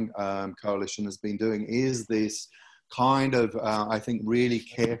Spying Coalition has been doing, is this kind of, I think, really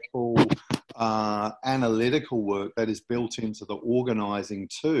careful analytical work that is built into the organizing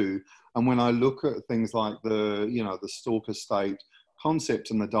too. And when I look at things like the, you know, the Stalker state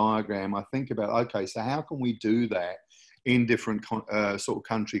concept and the diagram, I think about, okay, so how can we do that in different sort of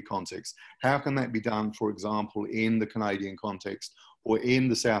country contexts? How can that be done, for example, in the Canadian context or in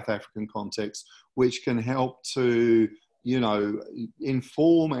the South African context, which can help to, you know,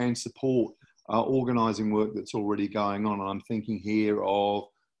 inform and support organising work that's already going on. And I'm thinking here of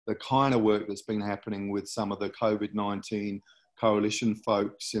the kind of work that's been happening with some of the COVID-19 coalition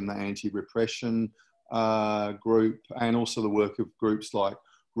folks in the anti-repression group, and also the work of groups like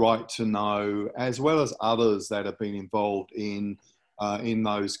Right to Know, as well as others that have been involved in in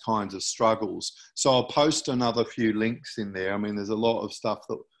those kinds of struggles. So I'll post another few links in there. I mean, there's a lot of stuff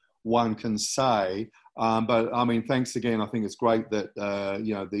that one can say, but I mean, thanks again. I think it's great that,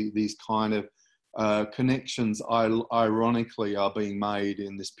 you know, these kind of connections ironically are being made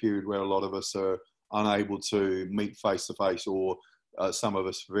in this period where a lot of us are unable to meet face to face, or some of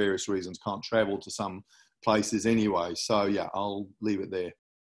us for various reasons can't travel to some places anyway. So yeah, I'll leave it there.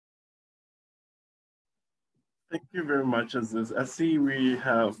 Thank you very much, Aziz. I see we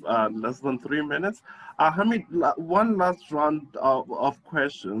have less than 3 minutes. Hamid, one last round of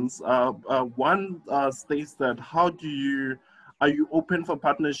questions. One states that are you open for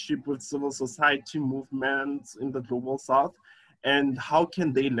partnership with civil society movements in the Global South? And how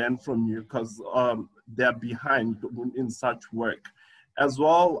can they learn from you? Because they're behind in such work. As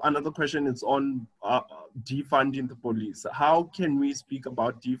well, another question is on defunding the police. How can we speak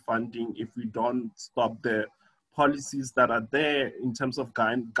about defunding if we don't stop the policies that are there in terms of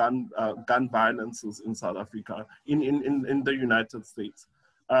gun violences in South Africa, in the United States?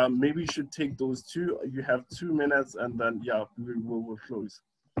 Maybe you should take those two. You have 2 minutes, and then yeah, we'll close.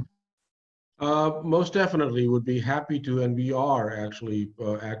 Most definitely would be happy to, and we are actually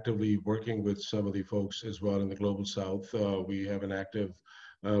actively working with some of the folks as well in the Global South. We have an active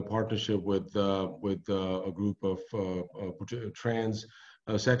partnership with a group of trans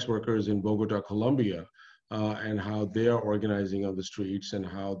sex workers in Bogota, Colombia, and how they are organizing on the streets and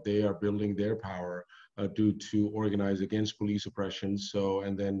how they are building their power to organize against police oppression. So,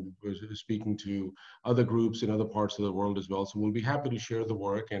 and then we're speaking to other groups in other parts of the world as well. So we'll be happy to share the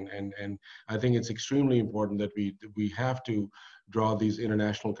work. And I think it's extremely important that we have to draw these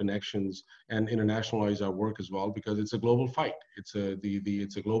international connections and internationalize our work as well, because it's a global fight. It's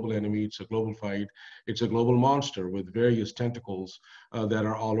a global enemy. It's a global fight. It's a global monster with various tentacles that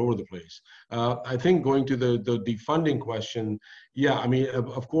are all over the place. I think going to the defunding question, yeah, I mean,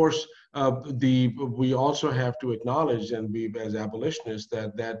 of course, we also have to acknowledge, and we as abolitionists,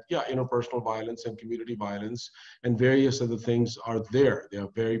 that yeah, interpersonal violence and community violence and various other things are there. They are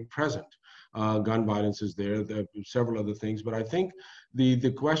very present. Gun violence is there. There are several other things, but I think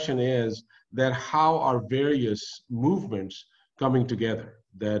the question is that how are various movements coming together?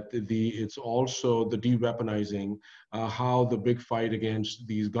 That it's also the de-weaponizing, how the big fight against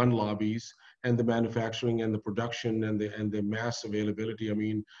these gun lobbies and the manufacturing and the production and the mass availability. I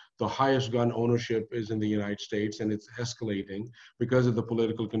mean, the highest gun ownership is in the United States, and it's escalating because of the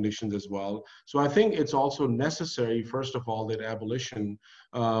political conditions as well. So I think it's also necessary, first of all, that abolition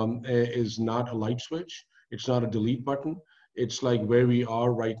is not a light switch. It's not a delete button. It's like where we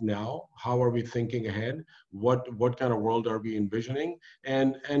are right now. How are we thinking ahead? What kind of world are we envisioning?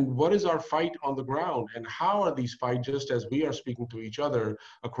 And what is our fight on the ground? And how are these fights, just as we are speaking to each other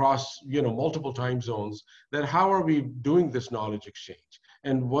across, you know, multiple time zones, that how are we doing this knowledge exchange?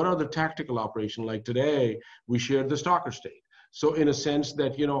 And what are the tactical operations? Like today, we shared the Stalker state. So in a sense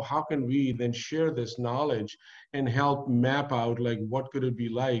that, you know, how can we then share this knowledge and help map out, like, what could it be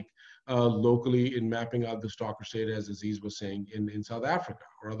like locally in mapping out the Stalker state, as Aziz was saying, in South Africa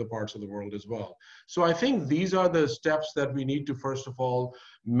or other parts of the world as well. So I think these are the steps that we need to, first of all,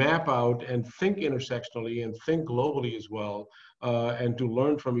 map out and think intersectionally and think globally as well, and to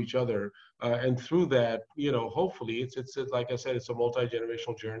learn from each other. And through that, you know, hopefully it's like I said, it's a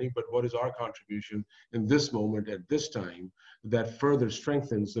multi-generational journey, but what is our contribution in this moment at this time that further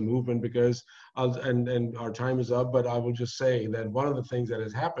strengthens the movement? Because, and our time is up, but I will just say that one of the things that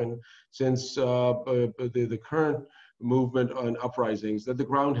has happened since the current movement on uprisings, that the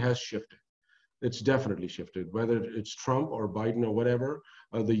ground has shifted. It's definitely shifted, whether it's Trump or Biden or whatever,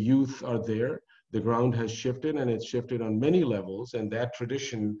 the youth are there. The ground has shifted, and it's shifted on many levels. And that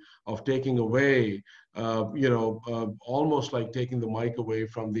tradition of taking away, you know, almost like taking the mic away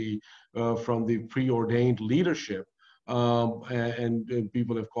from the preordained leadership, and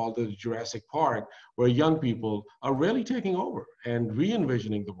people have called it Jurassic Park, where young people are really taking over and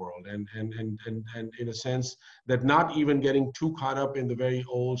re-envisioning the world, and in a sense that not even getting too caught up in the very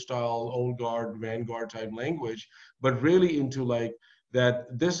old style, old guard, vanguard type language, but really into like,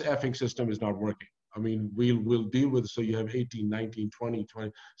 that this effing system is not working. I mean, we'll deal with, so you have 18, 19, 20.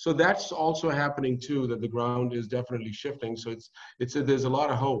 So that's also happening too, that the ground is definitely shifting. So there's a lot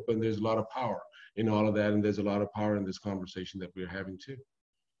of hope, and there's a lot of power in all of that. And there's a lot of power in this conversation that we're having too.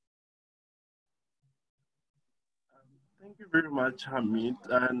 Thank you very much, Hamid.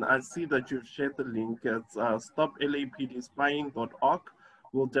 And I see that you've shared the link at stoplapdspying.org.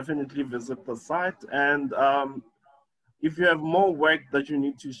 We'll definitely visit the site. And if you have more work that you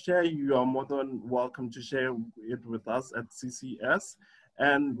need to share, you are more than welcome to share it with us at CCS.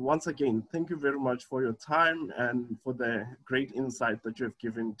 And once again, thank you very much for your time and for the great insight that you have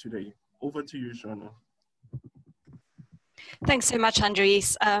given today. Over to you, Shona. Thanks so much,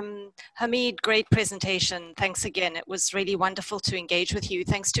 Andres. Hamid, great presentation. Thanks again. It was really wonderful to engage with you.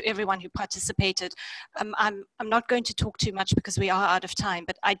 Thanks to everyone who participated. I'm not going to talk too much because we are out of time,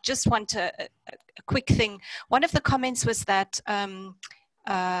 but I just want a quick thing. One of the comments was that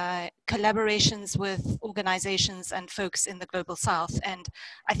collaborations with organizations and folks in the Global South. And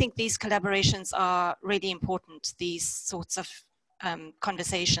I think these collaborations are really important, these sorts of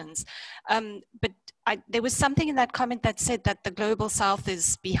conversations. But there was something in that comment that said that the Global South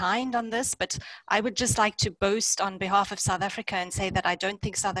is behind on this, but I would just like to boast on behalf of South Africa and say that I don't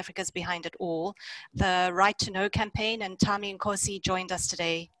think South Africa is behind at all. The Right to Know campaign, and Tami Nkosi joined us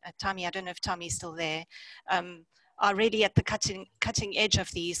today. Tami, I don't know if Tami's still there, are really at the cutting edge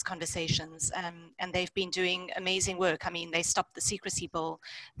of these conversations, and they've been doing amazing work. I mean, they stopped the secrecy bill,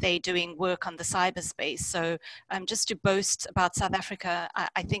 they're doing work on the cyberspace. So just to boast about South Africa,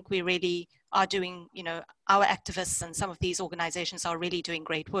 I think we really are doing, you know, our activists and some of these organizations are really doing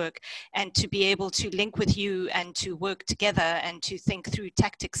great work. And to be able to link with you and to work together and to think through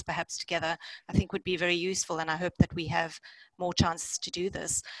tactics perhaps together, I think would be very useful. And I hope that we have more chances to do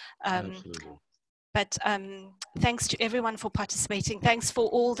this. Absolutely. But thanks to everyone for participating. Thanks for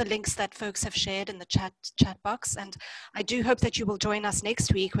all the links that folks have shared in the chat box. And I do hope that you will join us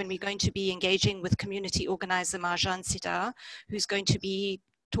next week when we're going to be engaging with community organizer Marjan Sitar, who's going to be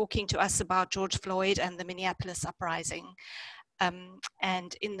talking to us about George Floyd and the Minneapolis uprising.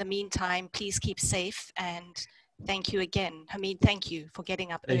 And in the meantime, please keep safe, and thank you again. Hamid, thank you for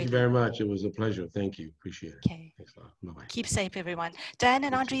getting up early. Thank you very much. It was a pleasure. Thank you. Appreciate it. Okay. Thanks a lot. Bye-bye. Keep safe, everyone. Dan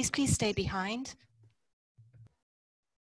and Andres, please stay behind.